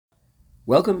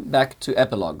Welcome back to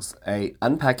Epilogues, a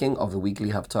unpacking of the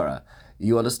weekly Haftorah.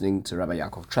 You are listening to Rabbi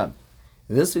Yaakov Trump.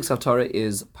 This week's Haftorah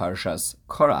is Parshas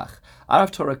Korach. Our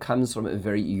Haftorah comes from a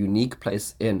very unique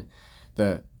place in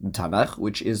the Tanakh,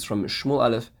 which is from Shmuel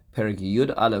Aleph, Perek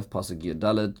Yud Aleph, Pasuk Yud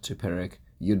Daled, to Perek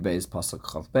Yud Beis, Pasuk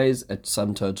Chav Beis, a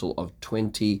sum total of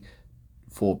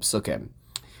 24 psukim.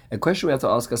 A question we have to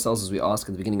ask ourselves, as we ask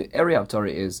at the beginning of every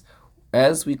Haftorah, is,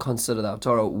 as we consider the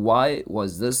Haftorah, why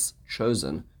was this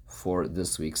chosen for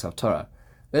this week's Haftorah?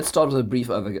 Let's start with a brief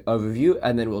overview,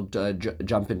 and then we'll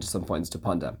jump into some points to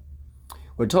ponder.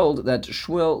 We're told that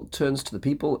Shmuel turns to the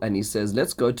people and he says,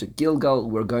 let's go to Gilgal.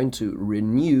 We're going to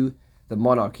renew the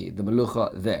monarchy, the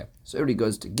Melucha there. So everybody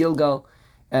goes to Gilgal,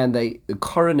 and they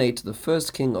coronate the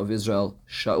first king of Israel,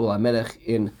 Shaul HaMelech,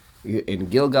 in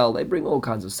Gilgal. They bring all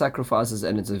kinds of sacrifices,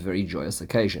 and it's a very joyous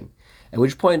occasion. At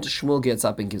which point Shmuel gets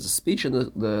up and gives a speech, and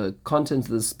the content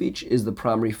of the speech is the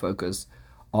primary focus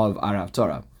of our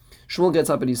Haftorah. Shmuel gets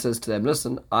up and he says to them,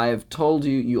 listen, I have told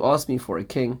you, you asked me for a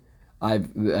king. I've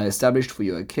established for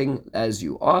you a king as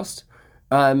you asked.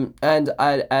 And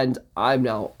I'm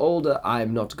now older.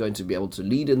 I'm not going to be able to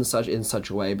lead in such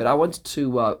a way, but I want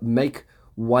to make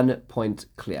one point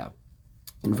clear.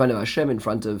 In front of Hashem, in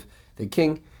front of the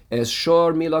king, Es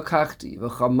shor mi lokachti,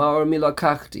 v'chamar mi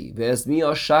lokachti, v'es mi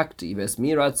oshakti, v'es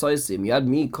mi ratzoisim, yad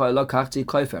mi koi lokachti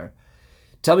koifer.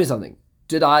 Tell me something.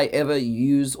 Did I ever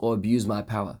use or abuse my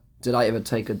power? Did I ever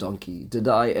take a donkey? Did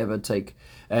I ever take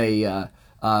any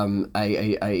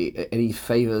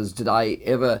favors? Did I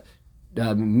ever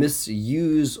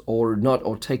misuse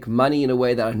or take money in a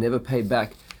way that I never paid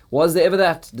back? Was there ever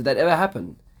that? Did that ever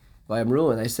happen?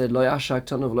 And they said, Lo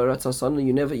yashaktan lo ratzasanu.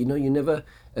 You never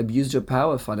abused your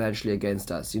power financially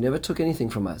against us. You never took anything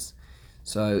from us.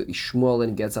 So Shmuel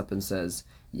then gets up and says,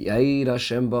 Ya'id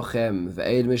Hashem bochem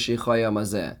ve'ed meshichayam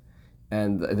hazeh.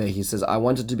 And he says, I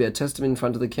want it to be a testament in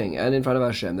front of the king and in front of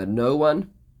Hashem that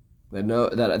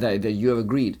that you have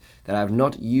agreed that I have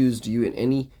not used you in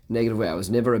any negative way. I was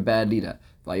never a bad leader.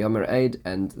 Vayomer Eid,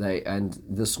 and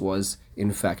this was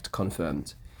in fact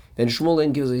confirmed. Then Shmuel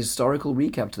then gives a historical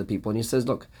recap to the people, and he says,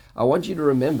 look, I want you to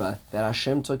remember that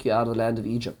Hashem took you out of the land of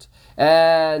Egypt.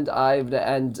 And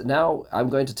now I'm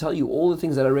going to tell you all the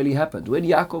things that really happened. When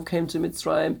Yaakov came to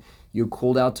Mitzrayim, you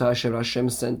called out to Hashem. Hashem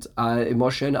sent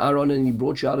Moshe and Aaron, and he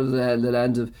brought you out of the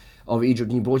land of Egypt,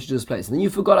 and he brought you to this place. And then you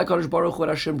forgot HaKadosh Baruch Hu, when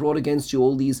Hashem brought against you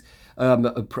all these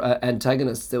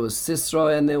antagonists. There was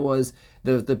Sisera, and there was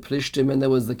the Plishtim, and there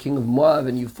was the king of Moab,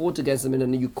 and you fought against them,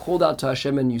 and you called out to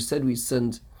Hashem, and you said, we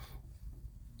sinned.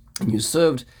 And you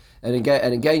served, and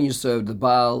again you served the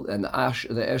Baal and the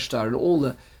Eshtar, and all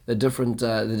the different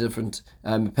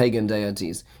pagan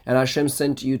deities. And Hashem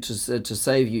sent you to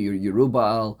save you,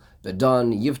 Yerubbaal,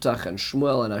 Bedan, Yiftach, and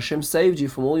Shmuel, and Hashem saved you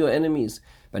from all your enemies.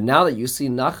 But now that you see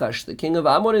Nachash, the king of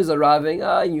Ammon, is arriving,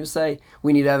 and you say,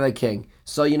 we need to have a king.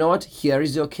 So you know what? Here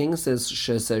is your king, says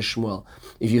Shmuel.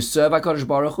 If you serve HaKadosh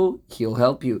Baruch Hu, he'll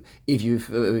help you. If you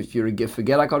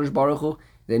forget HaKadosh Baruch Hu,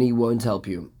 then he won't help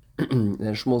you.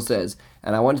 Then Shmuel says,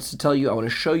 and I wanted to tell you, I want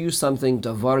to show you something,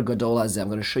 Davar Gadol Hazeh. I'm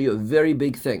going to show you a very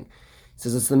big thing. He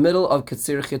says it's the middle of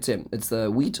Katsir Chitim. It's the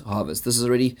wheat harvest. This is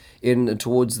already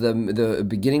towards the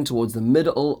beginning, towards the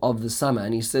middle of the summer.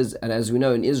 And he says, and as we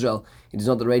know in Israel, it is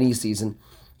not the rainy season.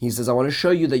 He says, I want to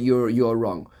show you that you're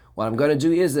wrong. What I'm going to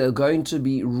do is there's going to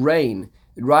be rain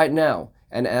right now.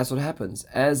 And that's what happens.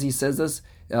 As he says this,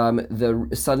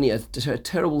 suddenly a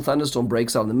terrible thunderstorm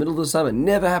breaks out in the middle of the summer. It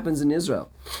never happens in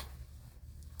Israel.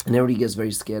 And everybody gets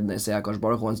very scared, and they say, HaKadosh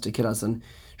Baruch Hu wants to kill us. And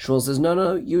Shmuel says,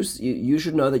 no, you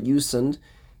should know that you sinned,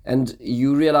 and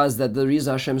you realize that the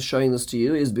reason Hashem's showing this to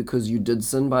you is because you did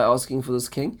sin by asking for this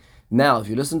king. Now, if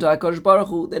you listen to HaKadosh Baruch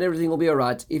Hu, then everything will be all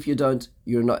right. If you don't,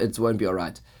 it won't be all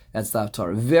right. That's the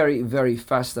Haftorah. Very, very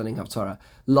fascinating Haftorah.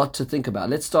 Lot to think about.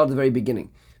 Let's start at the very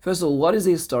beginning. First of all, what is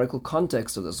the historical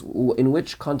context of this? In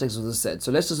which context was this said?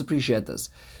 So let's just appreciate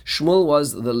this. Shmuel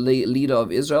was the leader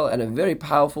of Israel, and a very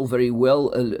powerful, very well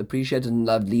appreciated and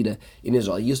loved leader in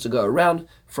Israel. He used to go around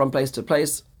from place to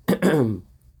place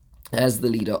as the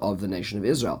leader of the nation of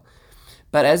Israel.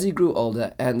 But as he grew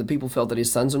older and the people felt that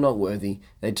his sons were not worthy,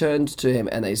 they turned to him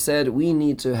and they said, we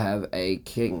need to have a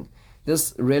king.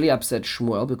 This really upset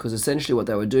Shmuel, because essentially what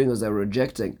they were doing was they were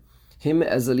rejecting him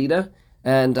as a leader.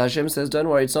 And Hashem says, don't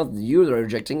worry, it's not you they're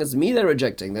rejecting, it's me they're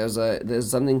rejecting. There's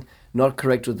something not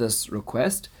correct with this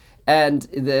request. And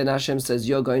then Hashem says,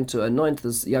 you're going to anoint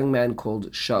this young man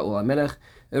called Shaul HaMelech,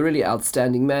 a really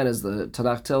outstanding man, as the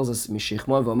Tanakh tells us,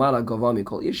 Mishichmo v'mala gova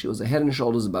mikol ish. He was a head and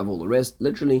shoulders above all the rest,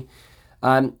 literally.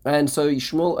 And so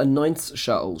Shmuel anoints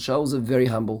Shaul. Shaul was a very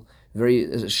humble,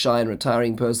 very shy and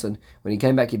retiring person. When he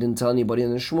came back, he didn't tell anybody.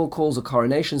 And then Shmuel calls a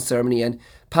coronation ceremony and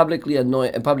publicly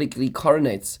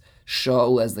coronates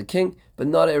Shaul as the king, but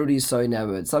not everybody is so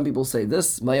enamored. Some people say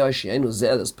this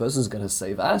person's going to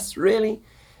save us, really?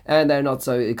 And they're not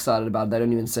so excited about it. They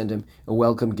don't even send him a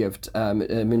welcome gift,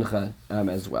 mincha,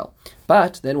 as well.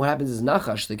 But then what happens is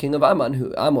Nachash, the king of Ammon,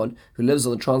 who lives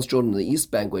on the Transjordan, the east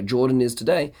bank where Jordan is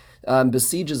today,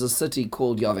 besieges a city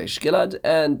called Yavesh Gilad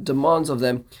and demands of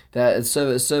them that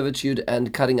servitude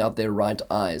and cutting out their right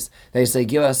eyes. They say,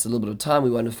 give us a little bit of time, we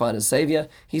want to find a savior.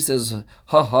 He says,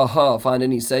 ha ha ha, find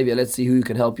any savior, let's see who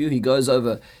can help you. They go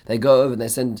over and they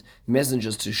send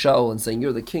messengers to Shaul and saying,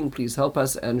 you're the king, please help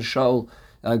us. And Shaul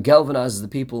galvanizes the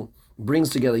people,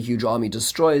 brings together a huge army,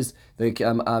 destroys the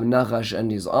Nachash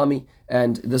and his army,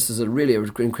 and this is really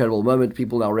an incredible moment.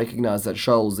 People now recognize that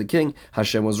Shaul is the king,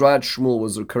 Hashem was right, Shmuel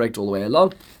was correct all the way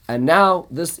along, and now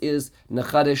this is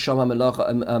Nechadesh Sham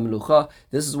HaMelucha.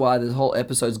 This is why this whole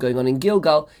episode is going on in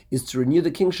Gilgal, is to renew the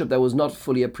kingship that was not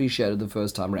fully appreciated the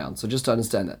first time around. So just to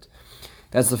understand that.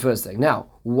 That's the first thing. Now,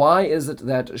 why is it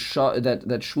that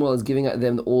Shmuel is giving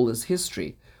them all this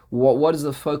history? What is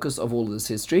the focus of all of this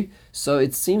history? So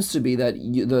it seems to be that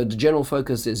the general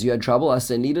focus is you had trouble, I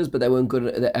sent leaders, but they weren't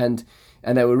good, and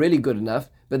they were really good enough.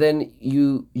 But then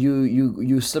you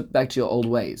slip back to your old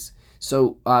ways.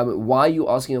 So why are you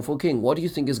asking a full king? What do you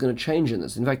think is going to change in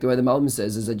this? In fact, the way the Malbim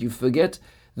says is that you forget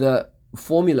the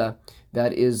formula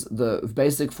that is the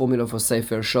basic formula for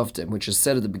Sefer Shoftim, which is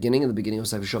said at the beginning of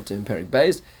Sefer Shoftim in Perek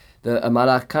Beis. The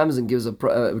Malach comes and gives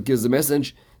a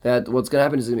message that what's going to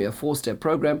happen is going to be a 4-step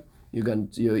program. You're going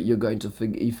to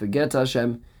forget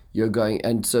Hashem. You're going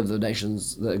and serve the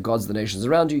nations, the gods of the nations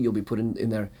around you. You'll be put in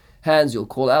their hands. You'll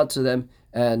call out to them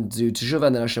and do teshuvah,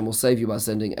 and then Hashem will save you by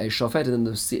sending a shofet, and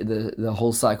then the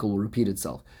whole cycle will repeat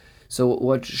itself. So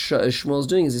what Shmuel is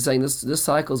doing is he's saying this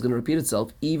cycle is going to repeat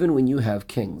itself even when you have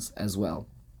kings as well.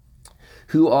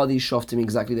 Who are these shoftim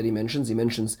exactly that he mentions? He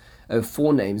mentions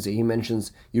 4 names. He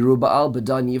mentions Yerubbaal,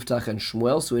 Bedan, Yiftach, and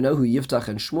Shmuel. So we know who Yiftach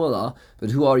and Shmuel are,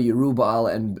 but who are Yerubbaal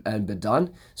and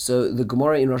Bedan? So the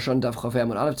Gemara in Rosh Hashanah Daf Chaf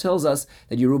Amud Aleph tells us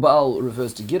that Yerubbaal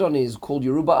refers to Gidon. He is called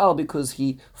Yerubbaal because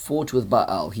he fought with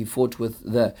Baal. He fought with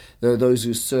those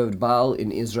who served Baal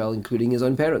in Israel, including his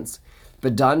own parents.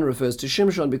 Bedan refers to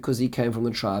Shimshon because he came from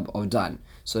the tribe of Dan.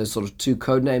 So sort of 2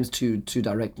 code names, two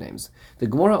direct names. The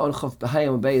Gemara on Chaf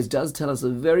B'Hayim Beis does tell us a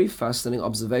very fascinating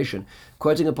observation,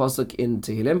 quoting a pasuk in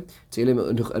Tehillim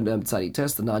Tzadik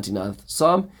Tes, the 99th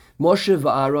Psalm. Moshe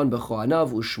v'Aaron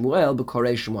b'choanav u'Shmuel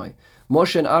b'korei Shemai.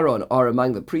 Moshe and Aaron are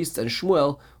among the priests, and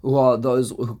Shmuel, who are those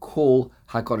who call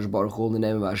HaKadosh Baruch Hu in the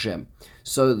name of Hashem.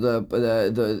 So the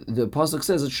pasuk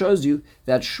says, it shows you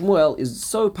that Shmuel is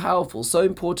so powerful, so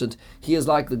important. He is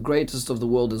like the greatest of the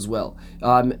world as well.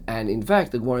 And in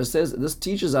fact, the Gemara says this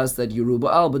teaches us that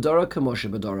Yerubbaal b'dorah k'Moshe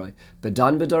b'dorah,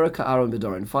 Bedan b'dorah k'Aaron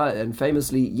b'dorah, and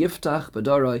famously Yiftach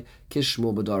b'dorah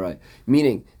k'Shmuel b'dorah.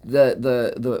 Meaning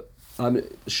the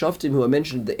Shoftim who are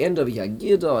mentioned at the end of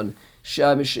Gidon,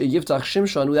 Yiftach,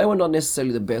 Shimshon, they were not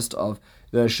necessarily the best of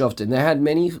the Shoftim. They had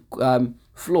many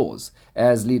flaws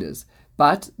as leaders,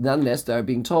 but nonetheless they're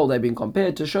being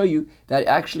compared to show you that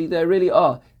actually they really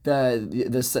are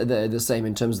the same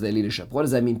in terms of their leadership. What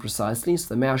does that mean precisely?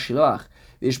 So the Me'ah Shiloach,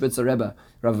 the Ishbitzer Rebbe,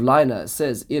 Rav Leiner,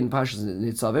 says in Pashas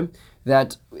Nitzavim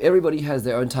that everybody has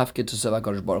their own tafkid to serve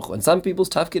HaKadosh Baruch Hu. And some people's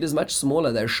tafkid is much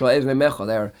smaller. They're shoev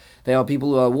memecha. They are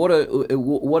people who are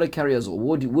water carriers or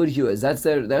wood hewers. That's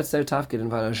their tafkid in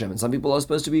front of Hashem. And some people are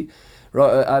supposed to be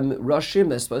Rashim,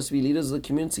 they're supposed to be leaders of the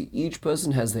community. Each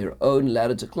person has their own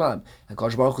ladder to climb.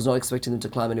 HaKadosh Baruch Hu is not expecting them to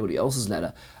climb anybody else's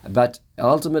ladder. But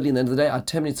ultimately, in the end of the day,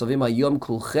 Atem nitzavim hayom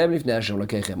kulchem lifnei Hashem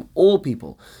lokechem. All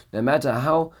people, no matter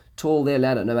how tall their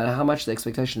ladder, no matter how much the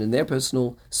expectation in their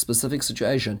personal, specific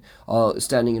situation, are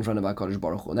standing in front of HaKadosh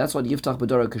Baruch Hu. And that's what Yiftach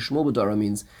B'dorah K'Shmuel B'dorah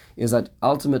means, is that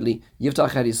ultimately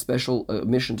Yiftach had his special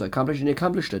mission to accomplish, and he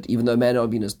accomplished it. Even though man had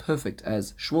been as perfect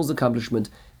as Shmuel's accomplishment,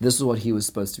 this is what he was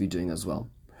supposed to be doing as well.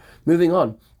 Moving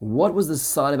on, what was the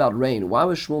sign about rain? Why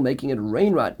was Shmuel making it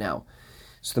rain right now?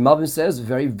 So the Malbim says,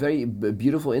 very, very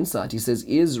beautiful insight. He says,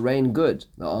 is rain good?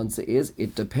 The answer is,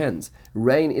 it depends.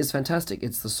 Rain is fantastic.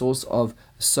 It's the source of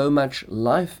so much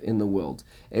life in the world.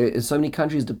 So many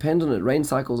countries depend on it. Rain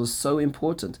cycles are so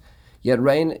important. Yet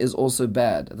rain is also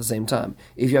bad at the same time.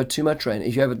 If you have too much rain,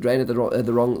 if you have rain at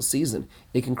the wrong season,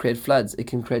 it can create floods, it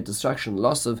can create destruction,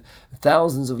 loss of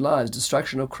thousands of lives,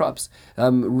 destruction of crops,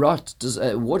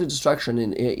 water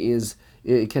destruction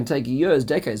it can take years,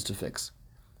 decades to fix.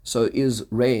 So is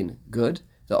rain good?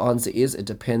 The answer is, it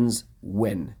depends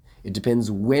when. It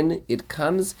depends when it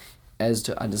comes as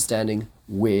to understanding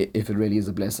if it really is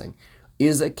a blessing.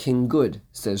 Is a king good?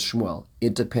 Says Shmuel.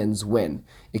 It depends when.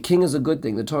 A king is a good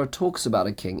thing. The Torah talks about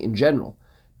a king in general.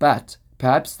 But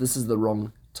perhaps this is the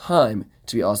wrong time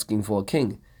to be asking for a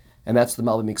king. And that's the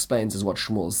Malbim explains is what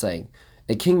Shmuel is saying.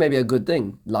 A king may be a good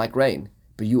thing, like rain,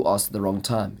 but you asked at the wrong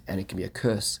time, and it can be a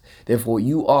curse. Therefore,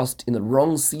 you asked in the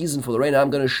wrong season for the rain. I'm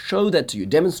going to show that to you,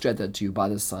 demonstrate that to you by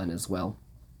this sign as well.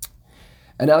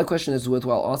 Another question that's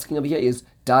worthwhile asking over here is,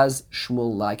 does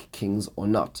Shmuel like kings or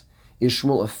not? Is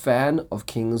Shmuel a fan of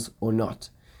kings or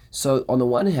not? So on the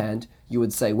one hand, you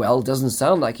would say, well, it doesn't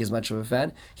sound like he's much of a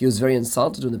fan. He was very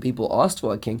insulted when the people asked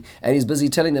for a king, and he's busy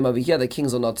telling them over here that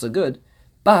kings are not so good.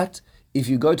 But if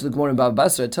you go to the Gemara in Bava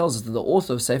Basra, it tells us that the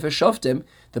author of Sefer Shoftim,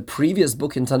 the previous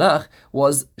book in Tanakh,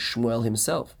 was Shmuel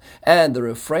himself. And the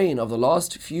refrain of the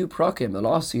last few prakim, the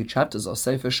last few chapters of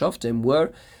Sefer Shoftim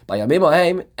were, Bayamim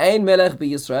Oheim, Ein Melech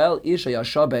B'Yisrael, Ish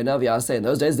HaYashar Be'enav Ya'aseh. In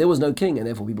those days, there was no king, and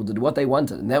therefore people did what they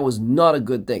wanted, and that was not a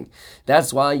good thing.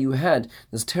 That's why you had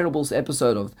this terrible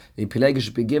episode of the Epilogues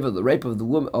Begiva, the rape of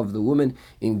the woman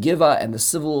in Giva, and the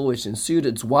civil war which ensued.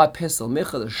 It's why Pesel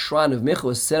Micha, the shrine of Micha,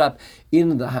 was set up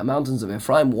in the mountains of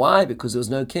Ephraim. Why? Because there was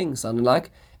no king. Sounded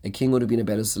like a king would have been a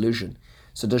better solution.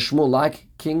 So does Shmuel like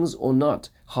kings or not?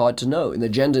 Hard to know. And the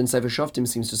agenda in Sefer Shoftim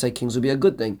seems to say kings would be a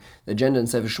good thing. The agenda in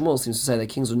Sefer Shmuel seems to say that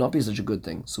kings would not be such a good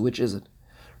thing. So which is it?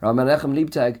 Rav Menachem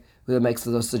Liebtag makes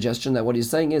the suggestion that what he's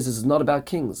saying is, this is not about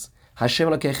kings. Hashem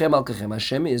Elokechem Alkechem.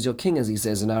 Hashem is your king, as he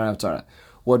says in our Haftorah.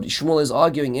 What Shmuel is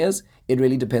arguing is, it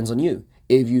really depends on you.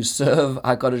 If you serve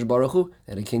HaKadosh Baruch Hu,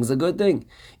 then a king's a good thing.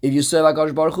 If you serve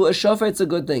HaKadosh Baruch Hu, a shofet's a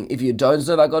good thing. If you don't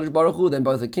serve HaKadosh Baruch Hu, then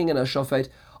both a king and a shofet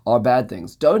are bad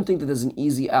things. Don't think that there's an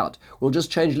easy out. We'll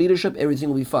just change leadership, everything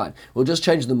will be fine. We'll just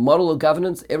change the model of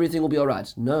governance, everything will be all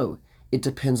right. No, it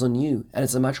depends on you. And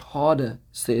it's a much harder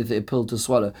pill to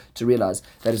swallow to realize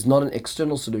that it's not an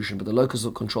external solution, but the locus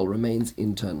of control remains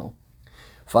internal.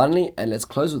 Finally, and let's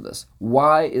close with this,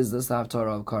 why is this the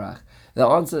Haftorah of Korach? The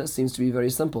answer seems to be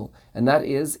very simple, and that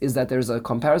is that there is a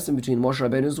comparison between Moshe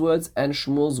Rabbeinu's words and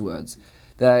Shmuel's words.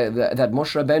 That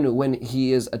Moshe Rabbeinu, when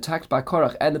he is attacked by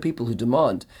Korach and the people who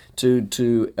demand to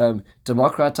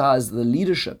democratize the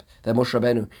leadership that Moshe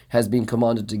Rabbeinu has been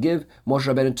commanded to give, Moshe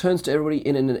Rabbeinu turns to everybody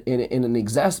in an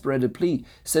exasperated plea,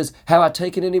 says, have I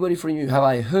taken anybody from you? Have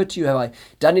I hurt you? Have I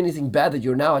done anything bad that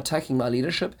you're now attacking my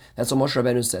leadership? That's what Moshe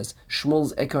Rabbeinu says.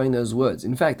 Shmuel's echoing those words.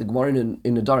 In fact, the Gemara in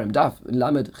Nedarim, Daf,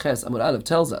 Lamed Ches Amud Aleph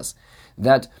tells us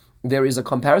that there is a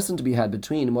comparison to be had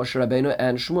between Moshe Rabbeinu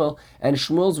and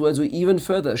Shmuel's words were even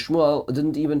further. Shmuel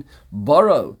didn't even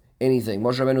borrow anything.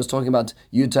 Moshe Rabbeinu was talking about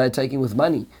you taking with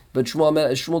money, but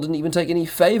Shmuel didn't even take any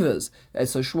favors. And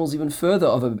so Shmuel's even further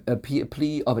of a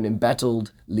plea of an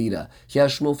embattled leader. Here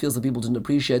Shmuel feels the people didn't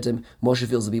appreciate him, Moshe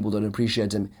feels the people don't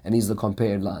appreciate him, and these are the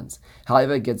compared lines.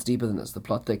 However, it gets deeper than this, the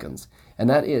plot thickens. And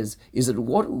that is it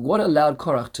what allowed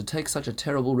Korach to take such a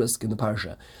terrible risk in the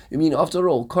parasha? I mean, after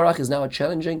all, Korach is now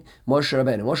challenging Moshe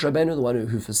Rabbeinu. Moshe Rabbeinu, the one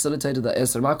who facilitated the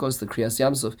Eser Makos, the Kriyas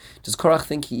Yamsuf. Does Korach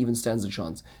think he even stands a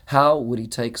chance? How would he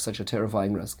take such a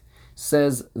terrifying risk?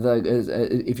 Says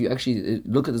if you actually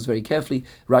look at this very carefully,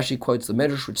 Rashi quotes the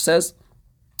Medrash, which says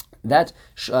that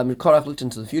Korach looked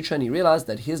into the future and he realized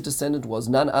that his descendant was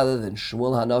none other than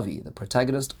Shmuel Hanavi, the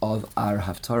protagonist of our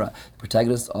Haftorah, the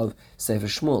protagonist of Sefer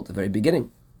Shmuel at the very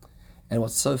beginning. And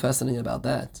what's so fascinating about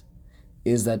that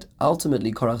is that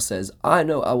ultimately Korach says, I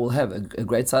know I will have a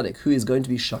great tzaddik who is going to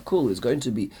be shakul, who is going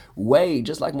to be weighed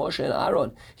just like Moshe and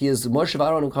Aaron. He is Moshe,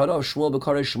 Aaron, and Shmuel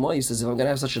b'korei Shmuel. He says, if I'm going to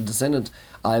have such a descendant,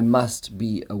 I must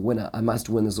be a winner. I must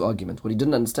win this argument. What he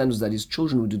didn't understand was that his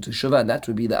children would do teshuvah, and that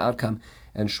would be the outcome,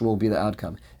 and Shmuel would be the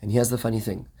outcome. And here's the funny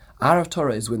thing. Our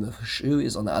Torah is when the shoe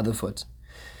is on the other foot.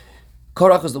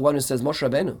 Korach is the one who says, Moshe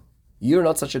Rabbeinu, you're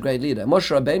not such a great leader. Moshe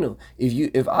Rabbeinu,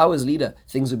 if I was leader,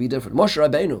 things would be different. Moshe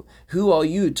Rabbeinu, who are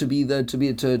you to be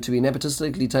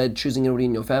nepotistically choosing everybody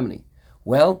in your family?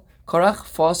 Well, Korach,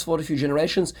 fast forward a few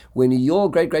generations, when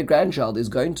your great-great-grandchild is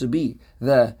going to be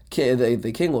the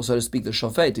king, or so to speak, the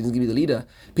shofet, he's going to be the leader,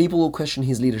 people will question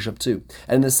his leadership too.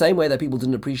 And in the same way that people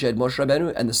didn't appreciate Moshe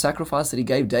Rabbeinu and the sacrifice that he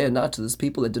gave day and night to these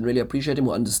people that didn't really appreciate him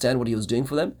or understand what he was doing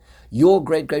for them, your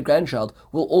great-great-grandchild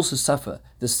will also suffer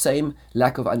the same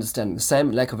lack of understanding, the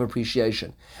same lack of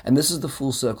appreciation. And this is the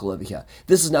full circle over here.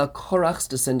 This is now Korach's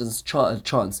descendants'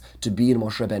 chance to be in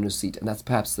Moshe Rabbeinu's seat. And that's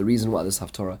perhaps the reason why this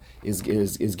Haftorah is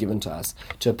given to us,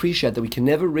 to appreciate that we can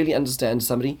never really understand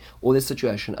somebody or their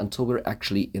situation until we're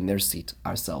actually in their seat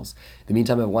ourselves. In the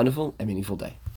meantime, have a wonderful and meaningful day.